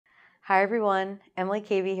Hi everyone, Emily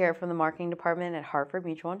Cavey here from the marketing department at Harford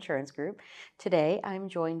Mutual Insurance Group. Today I'm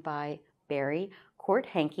joined by Barry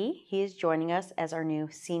Korthanke. He is joining us as our new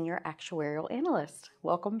Senior Actuarial Analyst.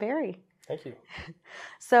 Welcome, Barry. Thank you.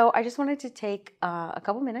 So I just wanted to take a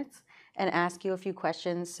couple minutes and ask you a few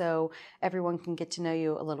questions so everyone can get to know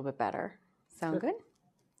you a little bit better. Sound good?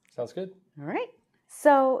 Sounds good. All right.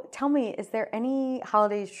 So tell me, is there any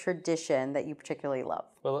holidays tradition that you particularly love?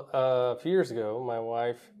 Well, a few years ago, my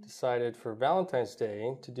wife decided for Valentine's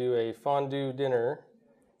Day to do a fondue dinner.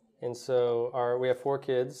 And so we have 4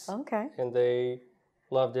 kids. Okay. And they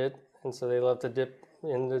loved it. And so they love to dip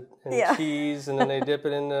in the cheese, and then they dip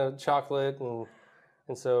it in the chocolate.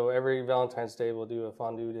 And so every Valentine's Day we'll do a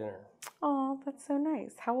fondue dinner. Oh, that's so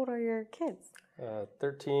nice. How old are your kids?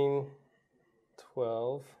 13,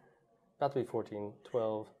 12, about to be 14,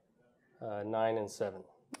 12, 9, and 7.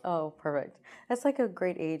 Oh, perfect. That's like a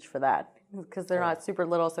great age for that because they're not super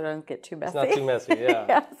little, so it doesn't get too messy. It's not too messy, yeah.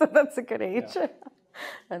 Yeah, so that's a good age. Yeah.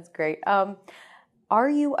 That's great. Are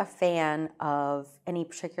you a fan of any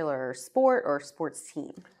particular sport or sports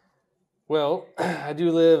team? Well, I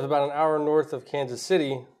do live about an hour north of Kansas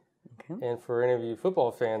City. Okay. And for any of you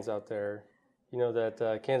football fans out there, you know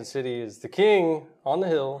that Kansas City is the king on the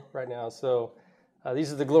hill right now. So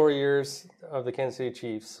these are the glory years of the Kansas City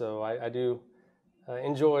Chiefs. So I do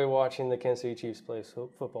enjoy watching the Kansas City Chiefs play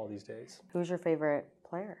football these days. Who's your favorite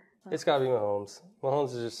player? It's got to be Mahomes.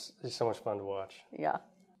 Mahomes is just so much fun to watch. Yeah.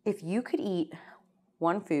 If you could eat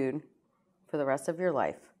one food for the rest of your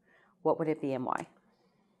life, what would it be and why?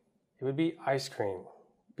 It would be ice cream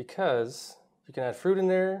because you can add fruit in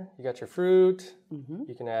there. You got your fruit. Mm-hmm.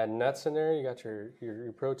 You can add nuts in there. You got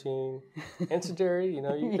your protein. And it's dairy. You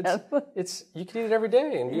know, you can eat it every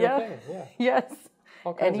day and be okay. Yeah. Yes.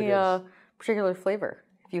 All kinds of goods. Particular flavor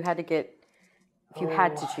if you had to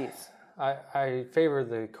had to choose? I favor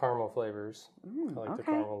the caramel flavors. I like the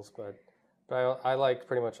caramels, but I like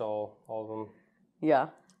pretty much all of them. Yeah.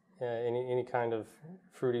 Any kind of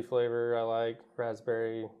fruity flavor I like.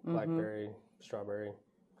 Raspberry, blackberry, strawberry,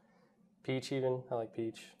 peach even. I like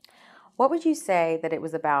peach. What would you say that it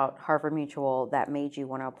was about Harford Mutual that made you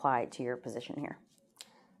want to apply to your position here?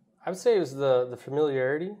 I would say it was the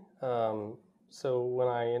familiarity. So when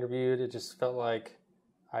I interviewed, it just felt like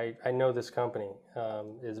I know this company.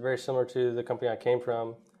 It's very similar to the company I came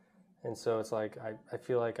from. And so it's like I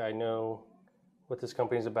feel like I know what this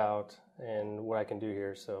company is about and what I can do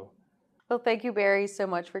here. So, well, thank you, Barry, so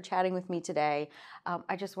much for chatting with me today.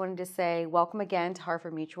 I just wanted to say welcome again to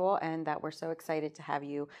Harford Mutual and that we're so excited to have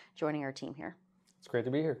you joining our team here. It's great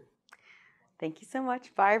to be here. Thank you so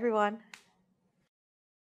much. Bye, everyone.